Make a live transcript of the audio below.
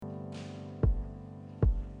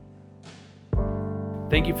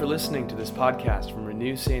Thank you for listening to this podcast from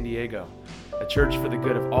Renew San Diego, a church for the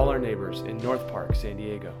good of all our neighbors in North Park, San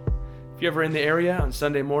Diego. If you're ever in the area on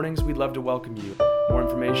Sunday mornings, we'd love to welcome you. More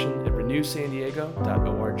information at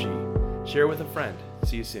renewsandiego.org. Share with a friend.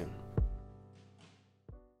 See you soon.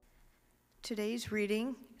 Today's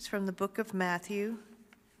reading is from the book of Matthew,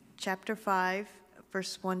 chapter 5,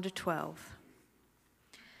 verse 1 to 12.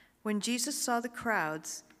 When Jesus saw the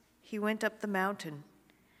crowds, he went up the mountain,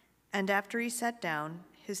 and after he sat down,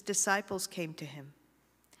 his disciples came to him.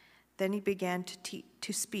 Then he began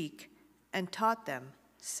to speak and taught them,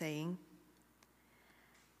 saying,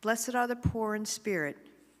 "Blessed are the poor in spirit,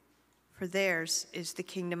 for theirs is the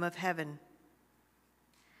kingdom of heaven.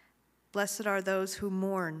 Blessed are those who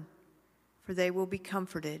mourn, for they will be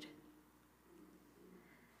comforted.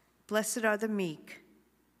 Blessed are the meek,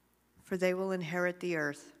 for they will inherit the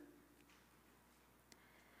earth.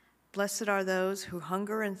 Blessed are those who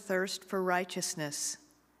hunger and thirst for righteousness,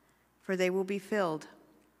 for they will be filled.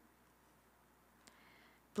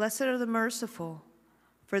 Blessed are the merciful,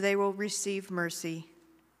 for they will receive mercy.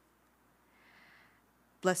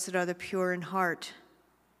 Blessed are the pure in heart,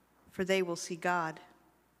 for they will see God.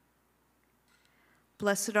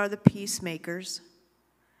 Blessed are the peacemakers,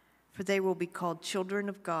 for they will be called children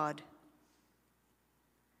of God.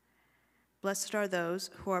 Blessed are those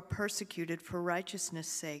who are persecuted for righteousness'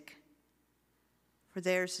 sake, for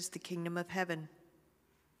theirs is the kingdom of heaven.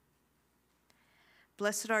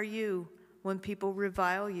 Blessed are you when people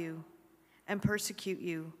revile you and persecute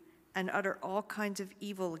you and utter all kinds of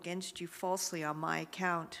evil against you falsely on my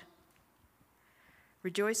account.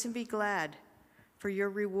 Rejoice and be glad, for your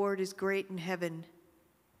reward is great in heaven.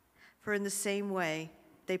 For in the same way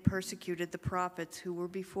they persecuted the prophets who were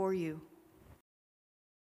before you."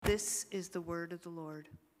 This is the word of the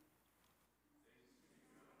Lord.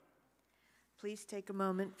 Please take a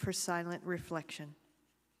moment for silent reflection.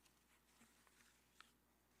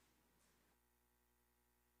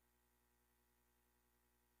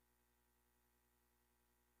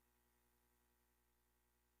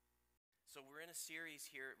 So we're in a series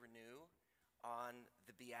here at Renew on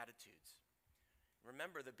the Beatitudes.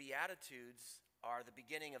 Remember, the Beatitudes are the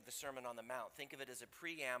beginning of the Sermon on the Mount. Think of it as a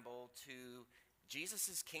preamble to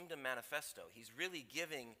Jesus' kingdom manifesto. He's really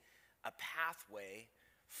giving a pathway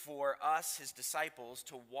for us, his disciples,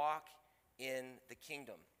 to walk in the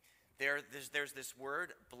kingdom. There's this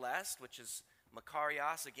word, blessed, which is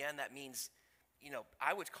makarios. Again, that means,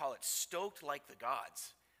 I would call it stoked like the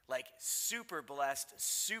gods. Like super blessed,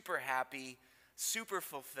 super happy, super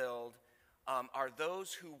fulfilled are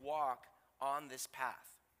those who walk on this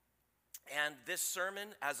path. And this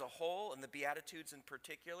sermon as a whole, and the Beatitudes in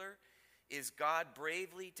particular, is God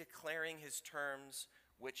bravely declaring his terms,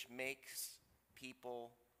 which makes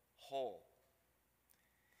people whole.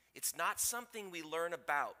 It's not something we learn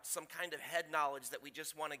about, some kind of head knowledge that we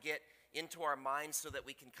just want to get into our minds so that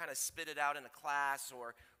we can kind of spit it out in a class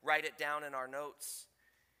or write it down in our notes.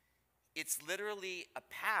 It's literally a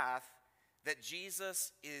path that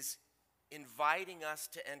Jesus is inviting us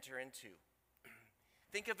to enter into.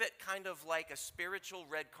 Think of it kind of like a spiritual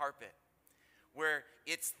red carpet, where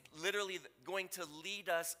it's literally going to lead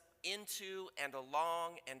us into and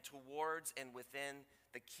along and towards and within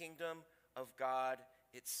the kingdom of God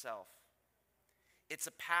itself. It's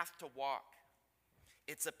a path to walk.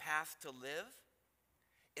 It's a path to live.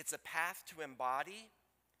 It's a path to embody.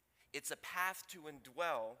 It's a path to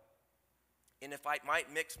indwell. And if I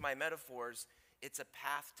might mix my metaphors, it's a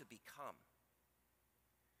path to become.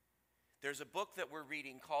 There's a book that we're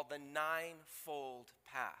reading called The Ninefold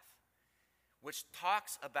Path, which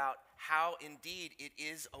talks about how indeed it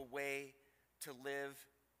is a way to live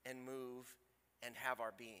and move and have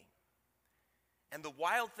our being. And the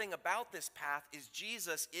wild thing about this path is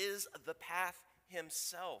Jesus is the path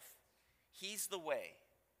himself. He's the way.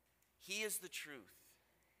 He is the truth.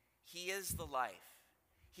 He is the life.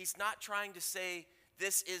 He's not trying to say,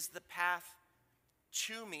 this is the path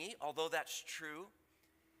to me, although that's true.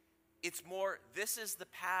 It's more, this is the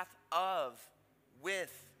path of,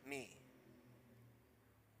 with me.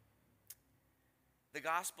 The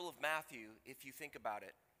Gospel of Matthew, if you think about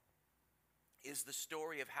it, is the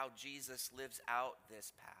story of how Jesus lives out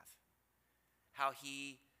this path. How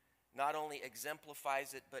he not only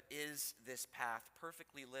exemplifies it, but is this path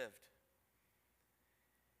perfectly lived.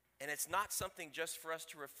 And it's not something just for us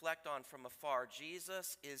to reflect on from afar.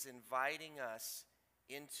 Jesus is inviting us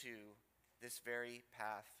into this very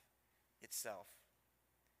path itself.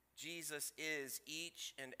 Jesus is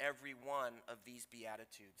each and every one of these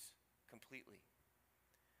Beatitudes completely.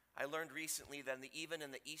 I learned recently that even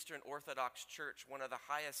in the Eastern Orthodox Church, one of the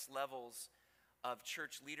highest levels of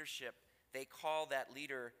church leadership, they call that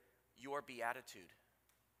leader your beatitude.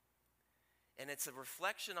 And it's a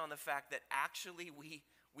reflection on the fact that actually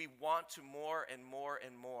we want to more and more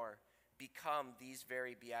and more become these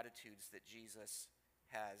very beatitudes that Jesus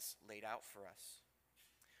has laid out for us.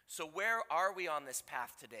 So where are we on this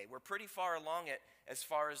path today? We're pretty far along it as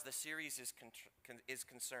far as the series is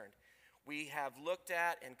concerned. We have looked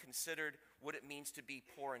at and considered what it means to be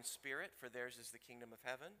poor in spirit, for theirs is the kingdom of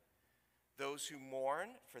heaven. Those who mourn,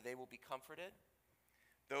 for they will be comforted.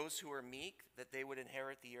 Those who are meek, that they would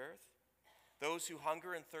inherit the earth. Those who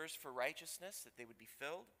hunger and thirst for righteousness, that they would be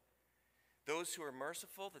filled. Those who are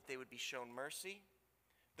merciful, that they would be shown mercy.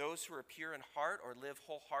 Those who are pure in heart or live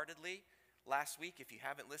wholeheartedly. Last week, if you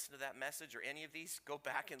haven't listened to that message or any of these, go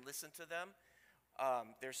back and listen to them.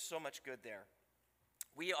 There's so much good there.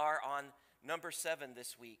 We are on number 7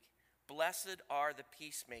 this week. Blessed are the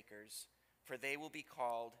peacemakers, for they will be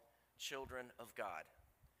called children of God.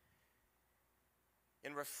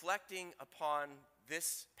 In reflecting upon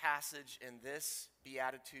this passage and this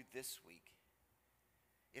beatitude this week,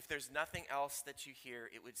 if there's nothing else that you hear,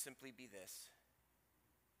 it would simply be this.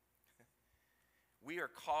 We are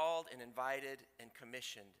called and invited and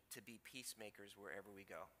commissioned to be peacemakers wherever we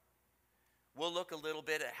go. We'll look a little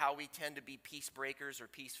bit at how we tend to be peace breakers or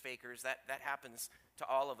peace fakers. That happens to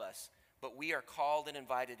all of us. But we are called and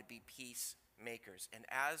invited to be peacemakers. And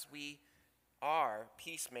as we are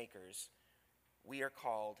peacemakers, we are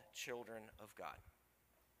called children of God.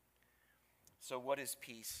 So what is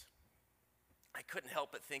peace? I couldn't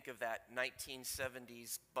help but think of that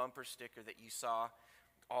 1970s bumper sticker that you saw,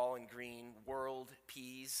 all in green, world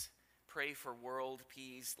peace, pray for world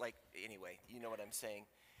peace. Anyway, you know what I'm saying.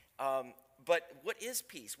 But what is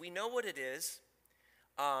peace? We know what it is,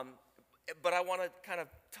 but I want to kind of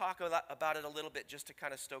talk about it a little bit just to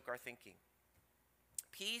kind of stoke our thinking.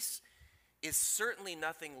 Peace is certainly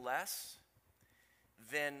nothing less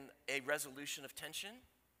than a resolution of tension,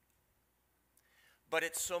 but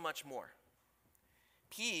it's so much more.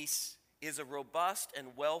 Peace is a robust and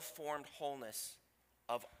well-formed wholeness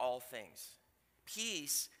of all things.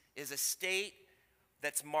 Peace is a state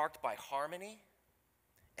that's marked by harmony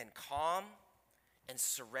and calm and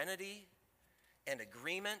serenity and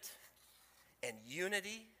agreement and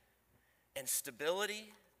unity and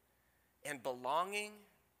stability and belonging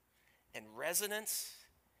and resonance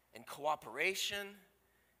and cooperation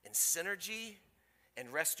and synergy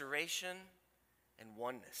and restoration and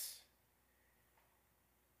oneness.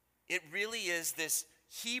 It really is this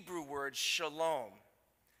Hebrew word shalom,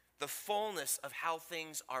 the fullness of how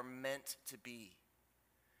things are meant to be.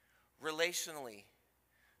 Relationally,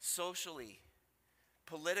 socially,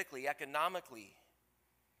 politically, economically,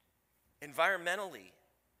 environmentally,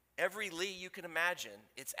 every Lee you can imagine,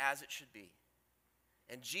 it's as it should be.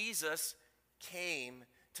 And Jesus came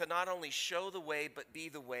to not only show the way, but be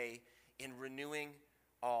the way in renewing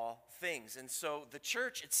all things. And so the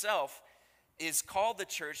church itself is called the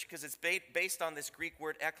church because it's based on this Greek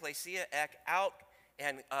word ekklesia, ek, out,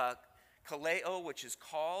 and kaleo, which is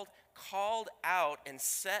called out and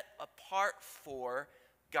set apart for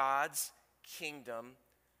God's kingdom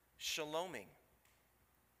shaloming.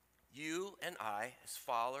 You and I, as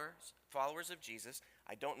followers of Jesus,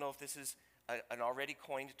 I don't know if this is an already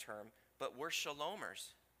coined term, but we're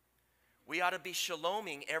shalomers. We ought to be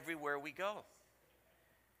shaloming everywhere we go.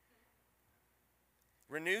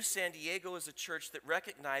 Renew San Diego is a church that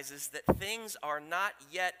recognizes that things are not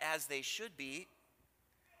yet as they should be,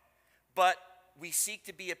 but we seek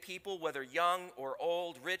to be a people, whether young or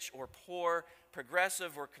old, rich or poor,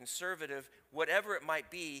 progressive or conservative, whatever it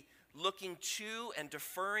might be, looking to and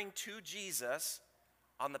deferring to Jesus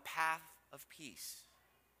on the path of peace.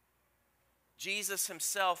 Jesus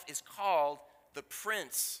himself is called the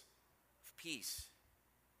Prince of Peace,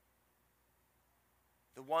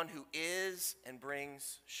 the one who is and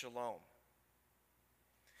brings shalom.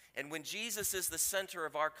 And when Jesus is the center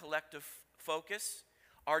of our collective focus,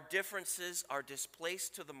 our differences are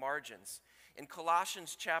displaced to the margins. In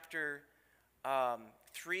Colossians chapter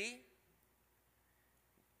 3,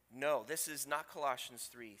 no, this is not Colossians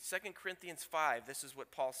 3. 2 Corinthians 5, this is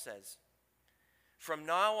what Paul says. From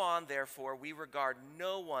now on, therefore, we regard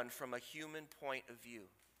no one from a human point of view.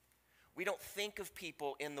 We don't think of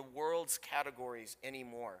people in the world's categories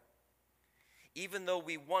anymore. Even though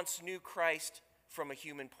we once knew Christ from a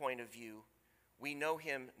human point of view, we know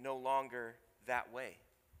him no longer that way.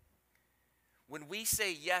 When we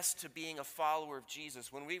say yes to being a follower of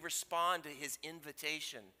Jesus, when we respond to his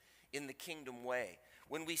invitation in the kingdom way,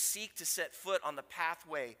 when we seek to set foot on the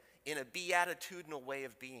pathway in a beatitudinal way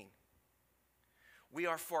of being, We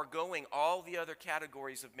are foregoing all the other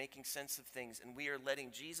categories of making sense of things, and we are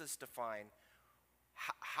letting Jesus define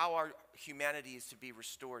how our humanity is to be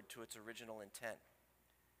restored to its original intent.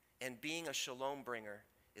 And being a shalom bringer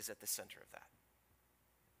is at the center of that.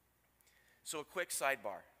 So a quick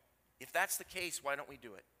sidebar. If that's the case, why don't we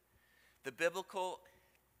do it? The biblical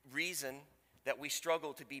reason that we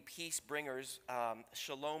struggle to be peace bringers,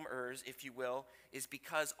 shalomers, if you will, is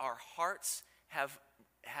because our hearts have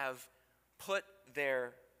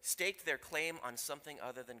staked their claim on something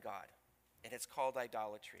other than God. And it's called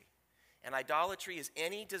idolatry. And idolatry is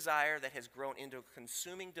any desire that has grown into a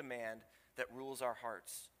consuming demand that rules our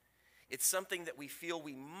hearts. It's something that we feel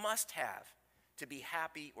we must have to be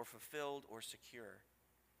happy or fulfilled or secure.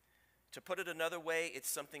 To put it another way, it's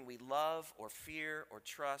something we love or fear or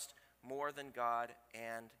trust more than God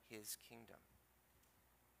and his kingdom.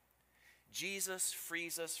 Jesus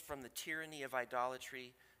frees us from the tyranny of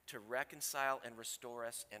idolatry to reconcile and restore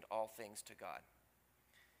us and all things to God.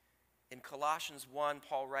 In Colossians 1,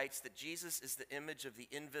 Paul writes that Jesus is the image of the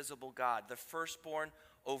invisible God, the firstborn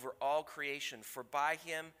over all creation. For by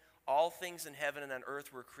him all things in heaven and on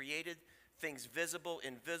earth were created, things visible,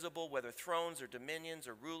 invisible, whether thrones or dominions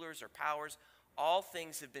or rulers or powers. All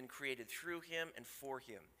things have been created through him and for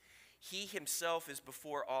him. He himself is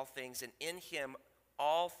before all things, and in him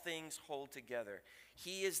all things hold together.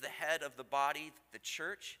 He is the head of the body, the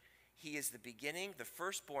church. He is the beginning, the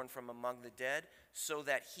firstborn from among the dead, so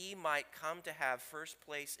that he might come to have first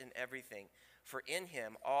place in everything. For in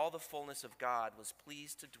him all the fullness of God was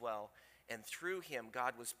pleased to dwell, and through him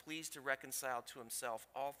God was pleased to reconcile to himself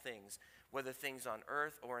all things, whether things on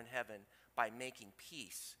earth or in heaven, by making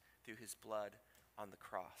peace through his blood on the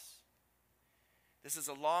cross. This is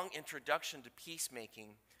a long introduction to peacemaking,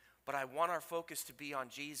 but I want our focus to be on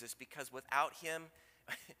Jesus, because without him,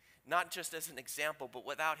 not just as an example, but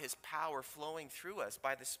without his power flowing through us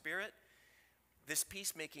by the Spirit, this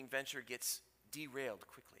peacemaking venture gets derailed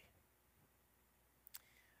quickly.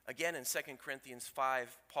 Again, in 2 Corinthians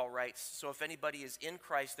 5, Paul writes, "So if anybody is in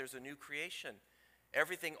Christ, there's a new creation.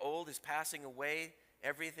 Everything old is passing away.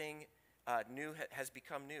 Everything new has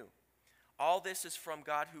become new. All this is from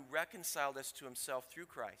God, who reconciled us to himself through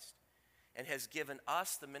Christ and has given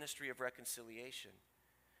us the ministry of reconciliation.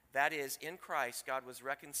 That is, in Christ, God was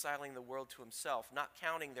reconciling the world to himself, not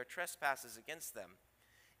counting their trespasses against them,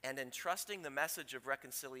 and entrusting the message of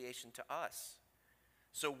reconciliation to us.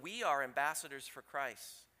 So we are ambassadors for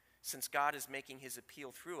Christ. Since God is making his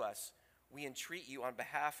appeal through us, we entreat you on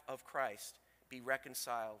behalf of Christ, be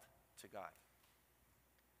reconciled to God."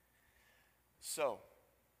 So,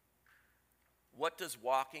 what does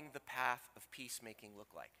walking the path of peacemaking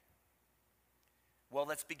look like? Well,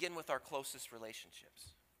 let's begin with our closest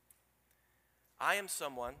relationships. I am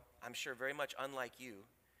someone, I'm sure very much unlike you,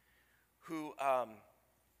 who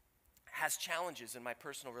has challenges in my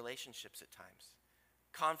personal relationships at times.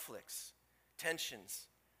 Conflicts, tensions,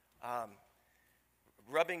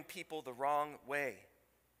 rubbing people the wrong way.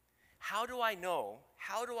 How do I know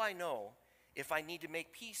if I need to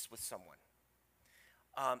make peace with someone?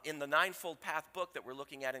 In the Ninefold Path book that we're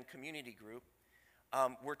looking at in community group,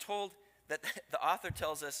 we're told that the author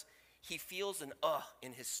tells us he feels an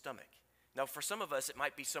in his stomach. Now, for some of us, it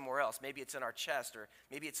might be somewhere else. Maybe it's in our chest, or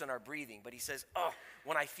maybe it's in our breathing. But he says,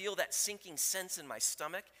 when I feel that sinking sense in my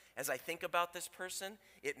stomach as I think about this person,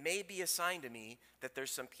 it may be a sign to me that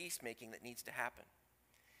there's some peacemaking that needs to happen.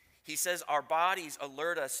 He says our bodies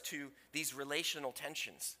alert us to these relational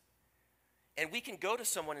tensions. And we can go to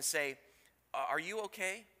someone and say, "Are you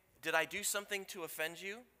okay? Did I do something to offend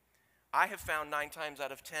you?" I have found 9 times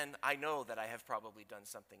out of 10, I know that I have probably done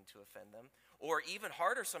something to offend them. Or even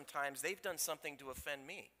harder sometimes, they've done something to offend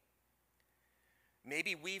me.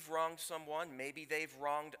 Maybe we've wronged someone, maybe they've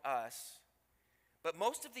wronged us. But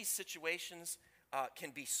most of these situations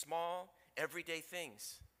can be small, everyday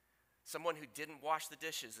things. Someone who didn't wash the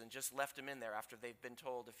dishes and just left them in there after they've been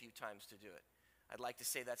told a few times to do it. I'd like to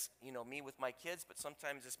say that's, me with my kids, but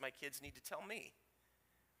sometimes it's my kids need to tell me.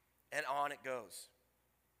 And on it goes.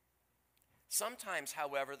 Sometimes,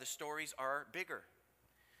 however, the stories are bigger.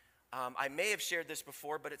 I may have shared this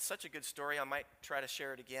before, but it's such a good story, I might try to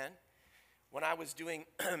share it again. When I was doing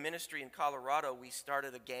ministry in Colorado, we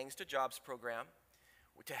started a Gangs to Jobs program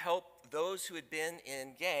to help those who had been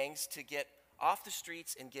in gangs to get off the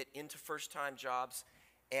streets and get into first-time jobs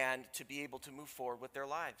and to be able to move forward with their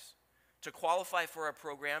lives. To qualify for our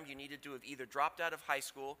program, you needed to have either dropped out of high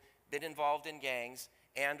school, been involved in gangs,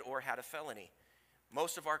 and or had a felony.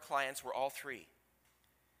 Most of our clients were all three.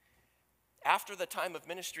 After the time of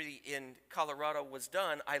ministry in Colorado was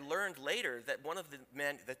done, I learned later that one of the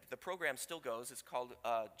men, that the program still goes, it's called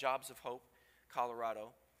Jobs of Hope,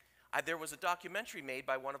 Colorado, there was a documentary made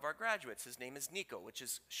by one of our graduates. His name is Nico, which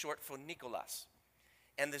is short for Nicolas.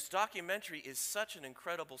 And this documentary is such an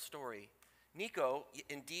incredible story. Nico,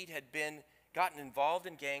 indeed, had gotten involved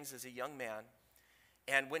in gangs as a young man.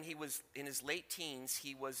 And when he was in his late teens,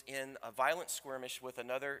 he was in a violent skirmish with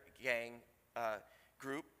another gang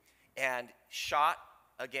group and shot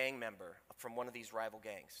a gang member from one of these rival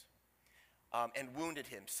gangs and wounded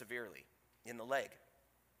him severely in the leg.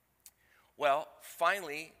 Well,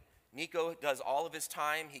 finally, Nico does all of his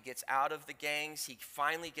time. He gets out of the gangs. He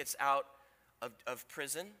finally gets out of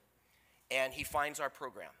prison, and he finds our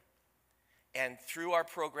program. And through our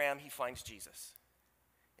program, he finds Jesus,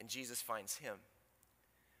 and Jesus finds him.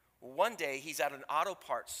 Well, one day, he's at an auto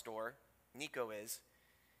parts store, Nico is,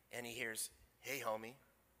 and he hears, "Hey, homie,"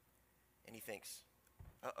 and he thinks,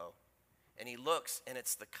 uh-oh. And he looks, and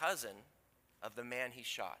it's the cousin of the man he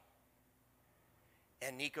shot.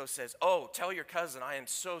 And Nico says, "Oh, tell your cousin I am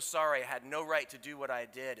so sorry. I had no right to do what I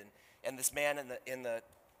did." And this man in the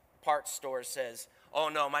parts store says, "Oh,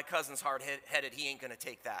 no, my cousin's hard-headed. He ain't going to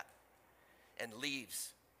take that," and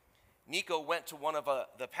leaves. Nico went to one of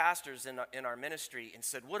the pastors in our ministry and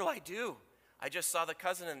said, "What do I do? I just saw the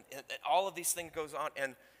cousin, and all of these things goes on."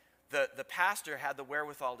 And the pastor had the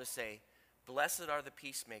wherewithal to say, "Blessed are the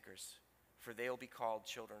peacemakers, for they will be called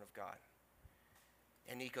children of God."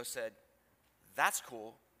 And Nico said, "That's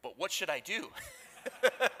cool, but what should I do?"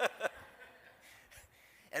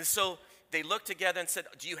 And so they looked together and said,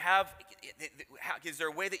 is there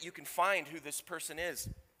a way that you can find who this person is?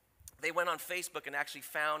 They went on Facebook and actually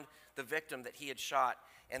found the victim that he had shot,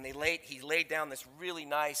 and he laid down this really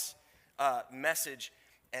nice message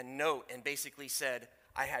and note and basically said,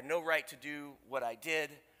 "I had no right to do what I did.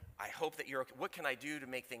 I hope that you're okay. What can I do to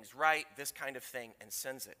make things right?" This kind of thing, and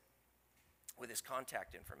sends it with his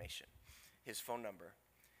contact information, his phone number.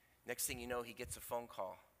 Next thing you know, he gets a phone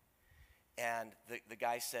call, and the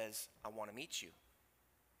guy says, "I want to meet you.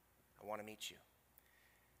 I want to meet you."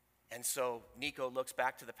 And so Nico looks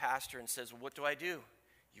back to the pastor and says, "Well, what do I do?"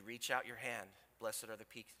 "You reach out your hand. Blessed are the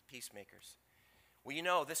peacemakers." Well, you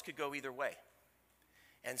know, this could go either way.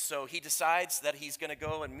 And so he decides that he's going to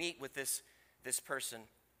go and meet with this person.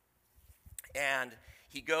 And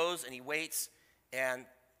he goes and he waits, and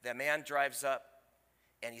the man drives up,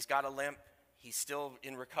 and he's got a limp. He's still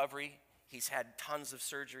in recovery. He's had tons of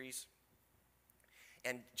surgeries.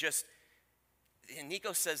 And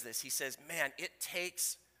Nico says this. He says, "Man, it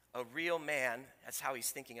takes a real man," that's how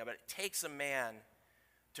he's thinking of it. "It takes a man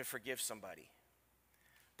to forgive somebody.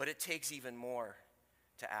 But it takes even more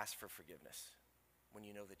to ask for forgiveness when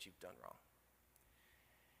you know that you've done wrong."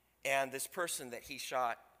 And this person that he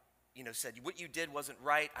shot, said, "What you did wasn't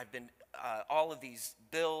right. I've been, all of these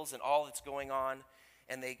bills and all that's going on."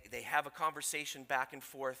 And they have a conversation back and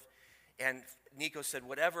forth. And Nico said,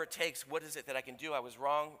 "Whatever it takes, what is it that I can do? I was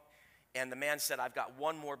wrong." And the man said, "I've got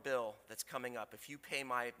one more bill that's coming up. If you pay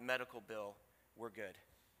my medical bill, we're good."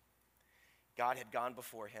 God had gone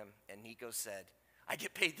before him, and Nico said, "I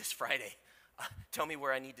get paid this Friday. Tell me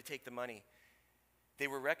where I need to take the money." They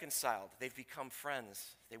were reconciled. They've become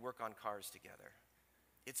friends. They work on cars together.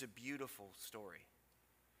 It's a beautiful story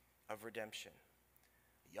of redemption.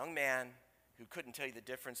 A young man who couldn't tell you the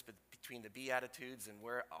difference between the Beatitudes and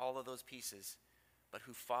where all of those pieces, but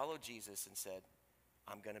who followed Jesus and said,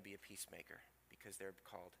 "I'm going to be a peacemaker," because they're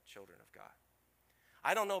called children of God.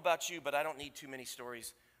 I don't know about you, but I don't need too many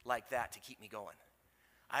stories like that to keep me going.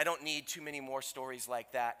 I don't need too many more stories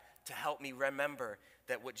like that to help me remember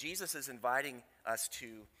that what Jesus is inviting us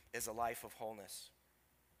to is a life of wholeness.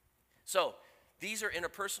 So, these are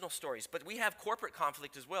interpersonal stories, but we have corporate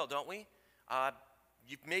conflict as well, don't we?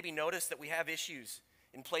 You've maybe noticed that we have issues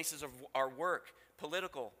in places of our work,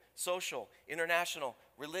 political, social, international,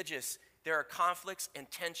 religious. There are conflicts and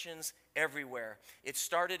tensions everywhere. It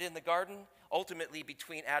started in the garden, ultimately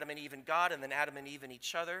between Adam and Eve and God, and then Adam and Eve and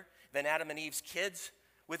each other, then Adam and Eve's kids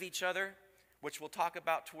with each other, which we'll talk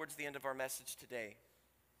about towards the end of our message today.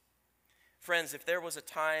 Friends, if there was a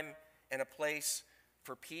time and a place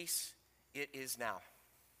for peace, it is now.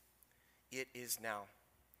 It is now.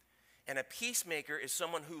 And a peacemaker is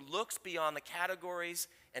someone who looks beyond the categories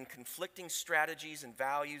and conflicting strategies and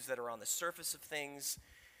values that are on the surface of things,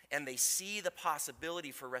 and they see the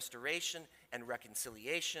possibility for restoration and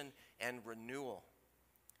reconciliation and renewal.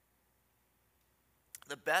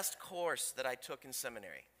 The best course that I took in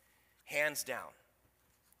seminary, hands down,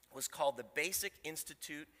 was called the Basic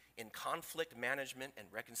Institute in Conflict Management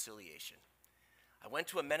and Reconciliation. I went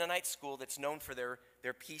to a Mennonite school that's known for their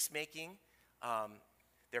peacemaking,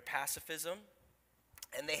 their pacifism,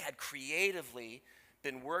 and they had creatively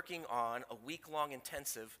been working on a week-long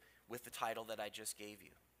intensive with the title that I just gave you.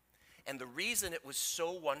 And the reason it was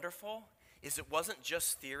so wonderful is it wasn't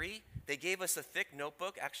just theory. They gave us a thick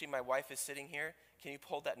notebook. Actually, my wife is sitting here. Can you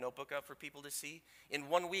hold that notebook up for people to see? In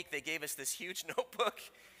 1 week, they gave us this huge notebook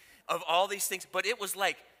of all these things, but it was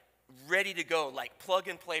like ready to go, like plug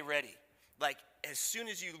and play ready. Like as soon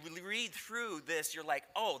as you read through this, you're like,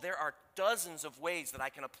 oh, there are dozens of ways that I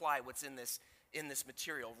can apply what's in this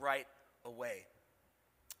material right away.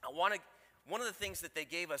 One of the things that they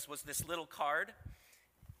gave us was this little card,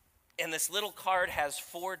 and this little card has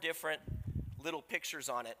 4 different little pictures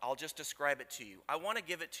on it. I'll just describe it to you. I want to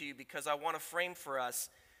give it to you because I want to frame for us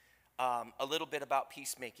a little bit about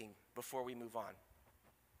peacemaking before we move on.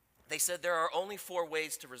 They said there are only 4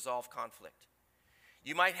 ways to resolve conflict.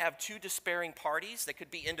 You might have 2 despairing parties. They could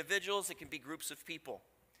be individuals, it can be groups of people.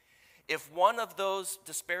 If one of those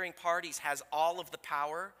despairing parties has all of the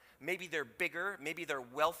power, maybe they're bigger, maybe they're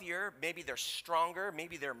wealthier, maybe they're stronger,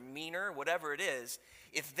 maybe they're meaner, whatever it is,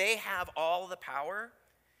 if they have all the power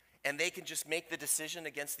and they can just make the decision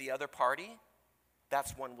against the other party,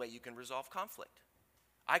 that's one way you can resolve conflict.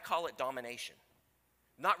 I call it domination.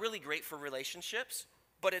 Not really great for relationships,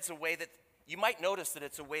 but it's a way that you might notice that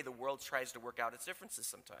it's a way the world tries to work out its differences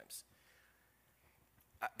sometimes.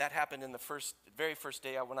 That happened in the very first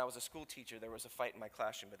day when I was a school teacher. There was a fight in my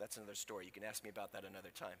classroom, but that's another story. You can ask me about that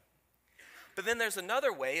another time. But then there's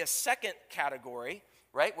another way, a second category,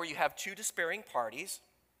 right, where you have 2 despairing parties,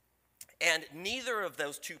 and neither of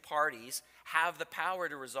those 2 parties have the power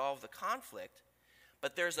to resolve the conflict,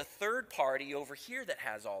 but there's a third party over here that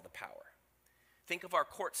has all the power. Think of our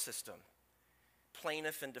court system,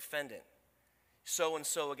 plaintiff and defendant,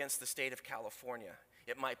 so-and-so against the state of California.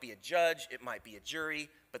 It might be a judge, it might be a jury,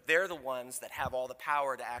 but they're the ones that have all the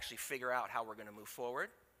power to actually figure out how we're going to move forward.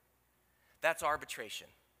 That's arbitration,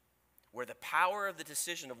 where the power of the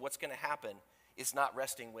decision of what's going to happen is not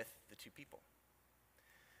resting with the 2 people.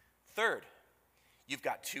 Third, you've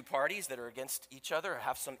got 2 parties that are against each other or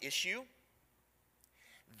have some issue.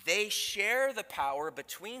 They share the power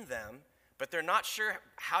between them, but they're not sure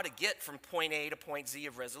how to get from point A to point Z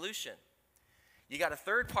of resolution. You got a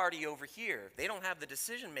third party over here. They don't have the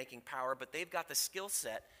decision-making power, but they've got the skill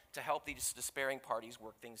set to help these despairing parties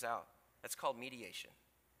work things out. That's called mediation.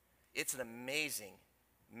 It's an amazing,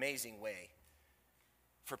 amazing way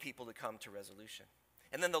for people to come to resolution.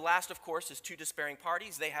 And then the last, of course, is 2 despairing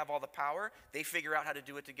parties. They have all the power. They figure out how to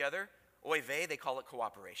do it together. Oy vey, they call it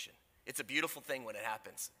cooperation. It's a beautiful thing when it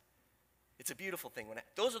happens. It's a beautiful thing when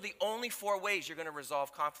those are the only 4 ways you're going to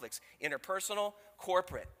resolve conflicts: interpersonal,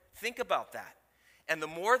 corporate. Think about that. And the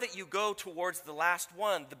more that you go towards the last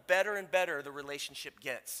one, the better and better the relationship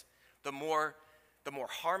gets. The more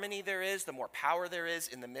harmony there is, the more power there is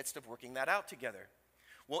in the midst of working that out together.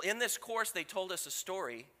 Well, in this course, they told us a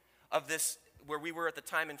story of this, where we were at the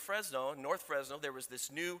time in Fresno, North Fresno. There was this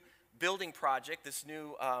new building project, this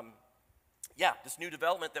new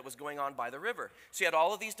development that was going on by the river. So you had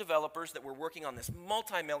all of these developers that were working on this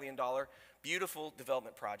multi-million-dollar, beautiful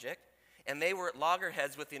development project, and they were at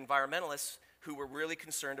loggerheads with the environmentalists who were really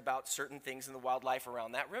concerned about certain things in the wildlife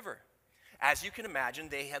around that river. As you can imagine,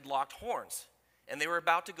 they had locked horns, and they were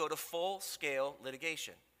about to go to full-scale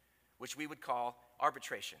litigation, which we would call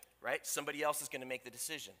arbitration, right? Somebody else is going to make the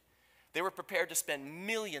decision. They were prepared to spend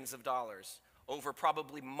millions of dollars over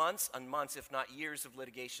probably months and months, if not years, of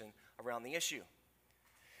litigation around the issue.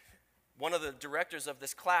 One of the directors of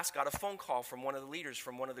this class got a phone call from one of the leaders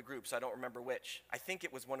from one of the groups. I don't remember which. I think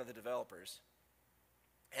it was one of the developers.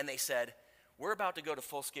 And they said, "We're about to go to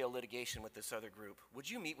full-scale litigation with this other group. Would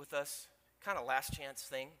you meet with us?" Kind of last chance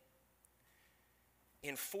thing.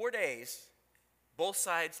 In 4 days, both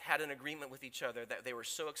sides had an agreement with each other that they were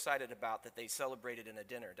so excited about that they celebrated in a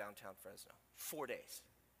dinner downtown Fresno. 4 days.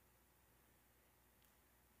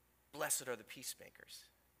 Blessed are the peacemakers,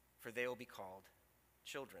 for they will be called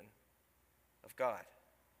children of God.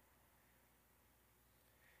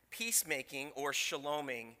 Peacemaking, or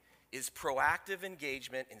shaloming, is proactive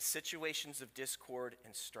engagement in situations of discord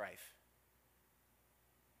and strife.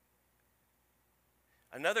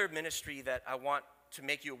 Another ministry that I want to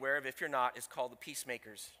make you aware of, if you're not, is called the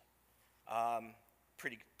Peacemakers.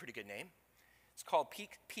 Pretty good name. It's called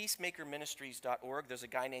peacemakerministries.org. There's a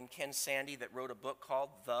guy named Ken Sande that wrote a book called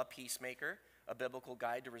The Peacemaker, a biblical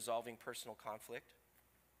guide to resolving personal conflict.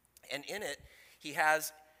 And in it, he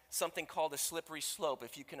has something called a slippery slope,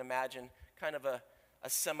 if you can imagine, kind of a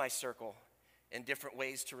semicircle in different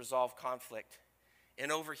ways to resolve conflict.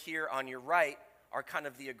 And over here on your right are kind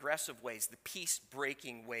of the aggressive ways, the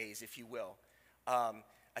peace-breaking ways, if you will.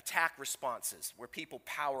 Attack responses, where people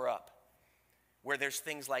power up, where there's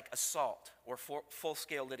things like assault or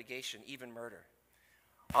full-scale litigation, even murder.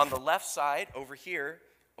 On the left side, over here,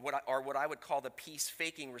 are what I would call the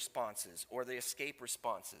peace-faking responses or the escape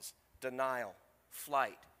responses: denial,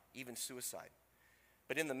 flight, even suicide.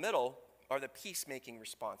 But in the middle are the peacemaking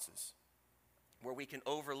responses, where we can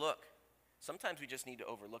overlook. Sometimes we just need to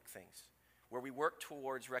overlook things, where we work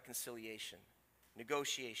towards reconciliation,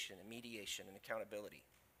 negotiation, and mediation, and accountability.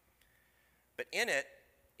 But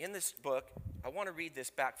in this book, I want to read this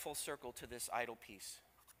back full circle to this idol piece.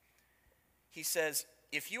 He says,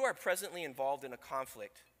 if you are presently involved in a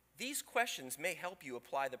conflict, these questions may help you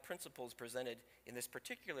apply the principles presented in this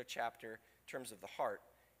particular chapter in terms of the heart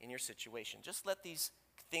in your situation. Just let these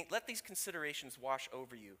considerations wash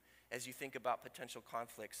over you as you think about potential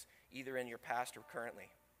conflicts, either in your past or currently.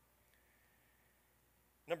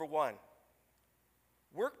 Number one,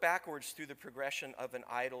 work backwards through the progression of an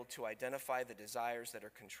idol to identify the desires that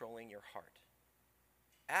are controlling your heart.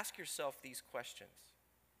 Ask yourself these questions.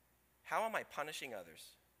 How am I punishing others?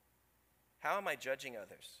 How am I judging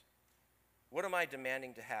others? What am I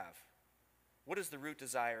demanding to have? What is the root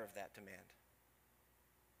desire of that demand?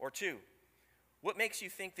 Or two, what makes you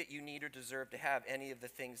think that you need or deserve to have any of the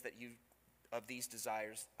things of these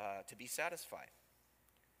desires to be satisfied?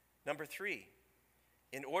 Number three,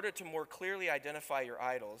 in order to more clearly identify your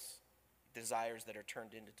idols, desires that are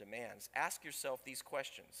turned into demands, ask yourself these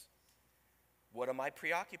questions. What am I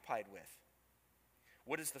preoccupied with?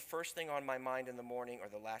 What is the first thing on my mind in the morning or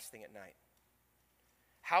the last thing at night?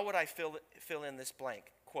 How would I fill in this blank?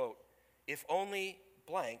 Quote, if only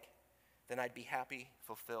blank, then I'd be happy,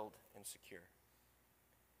 fulfilled, and secure.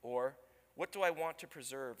 Or, what do I want to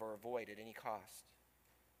preserve or avoid at any cost?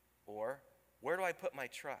 Or, where do I put my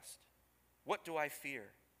trust? What do I fear?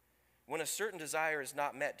 When a certain desire is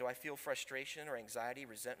not met, do I feel frustration or anxiety,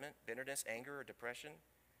 resentment, bitterness, anger, or depression?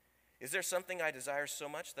 Is there something I desire so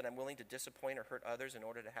much that I'm willing to disappoint or hurt others in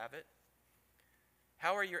order to have it?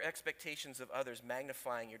 How are your expectations of others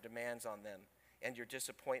magnifying your demands on them and your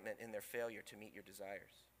disappointment in their failure to meet your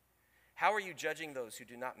desires? How are you judging those who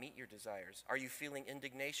do not meet your desires? Are you feeling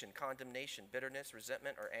indignation, condemnation, bitterness,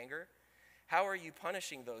 resentment, or anger? How are you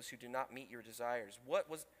punishing those who do not meet your desires?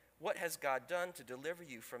 What has God done to deliver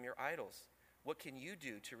you from your idols? What can you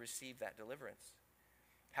do to receive that deliverance?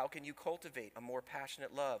 How can you cultivate a more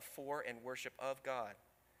passionate love for and worship of God?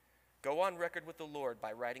 Go on record with the Lord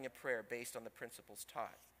by writing a prayer based on the principles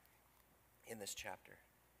taught in this chapter.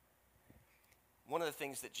 One of the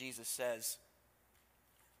things that Jesus says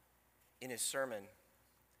in his sermon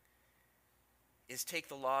is take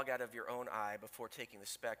the log out of your own eye before taking the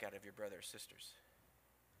speck out of your brother or sister's.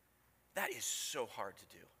 That is so hard to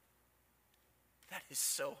do. That is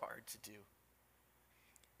so hard to do.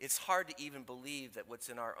 It's hard to even believe that what's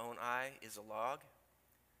in our own eye is a log.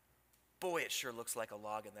 Boy, it sure looks like a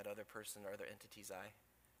log in that other person or other entity's eye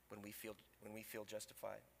when we feel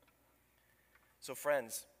justified. So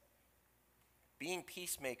friends, being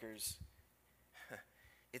peacemakers,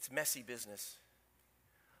 it's messy business,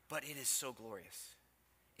 but it is so glorious.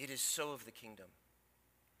 It is so of the kingdom.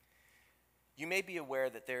 You may be aware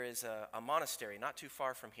that there is a monastery not too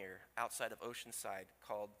far from here, outside of Oceanside,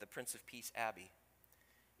 called the Prince of Peace Abbey.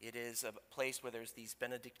 It is a place where there's these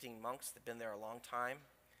Benedictine monks that have been there a long time.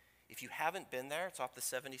 If you haven't been there, it's off the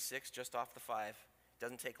 76, just off the 5. It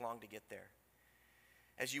doesn't take long to get there.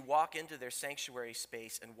 As you walk into their sanctuary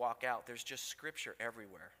space and walk out, there's just scripture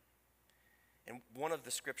everywhere. And one of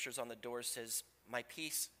the scriptures on the door says, "My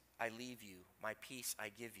peace I leave you, my peace I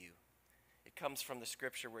give you." It comes from the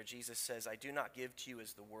scripture where Jesus says, "I do not give to you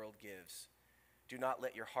as the world gives. Do not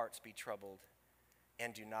let your hearts be troubled,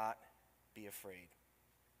 and do not be afraid."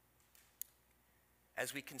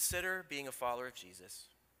 As we consider being a follower of Jesus,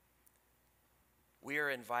 we are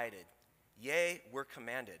invited, yea, we're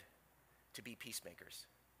commanded to be peacemakers.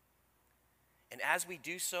 And as we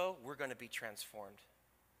do so, we're going to be transformed.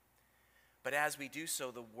 But as we do so,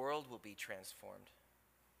 the world will be transformed.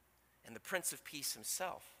 And the Prince of Peace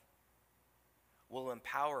himself will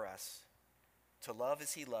empower us to love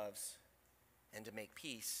as he loves and to make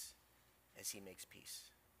peace as he makes peace.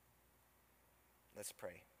 Let's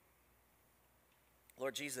pray.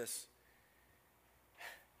 Lord Jesus,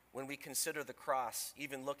 when we consider the cross,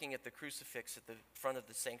 even looking at the crucifix at the front of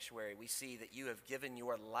the sanctuary, we see that you have given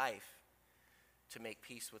your life to make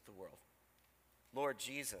peace with the world. Lord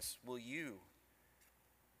Jesus, will you,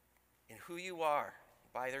 in who you are,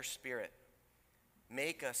 by their Spirit,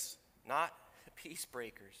 make us not peace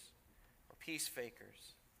breakers or peace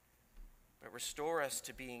fakers, but restore us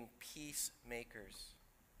to being peacemakers,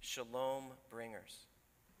 shalom bringers,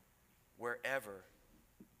 wherever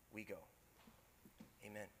we go.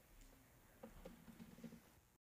 Amen.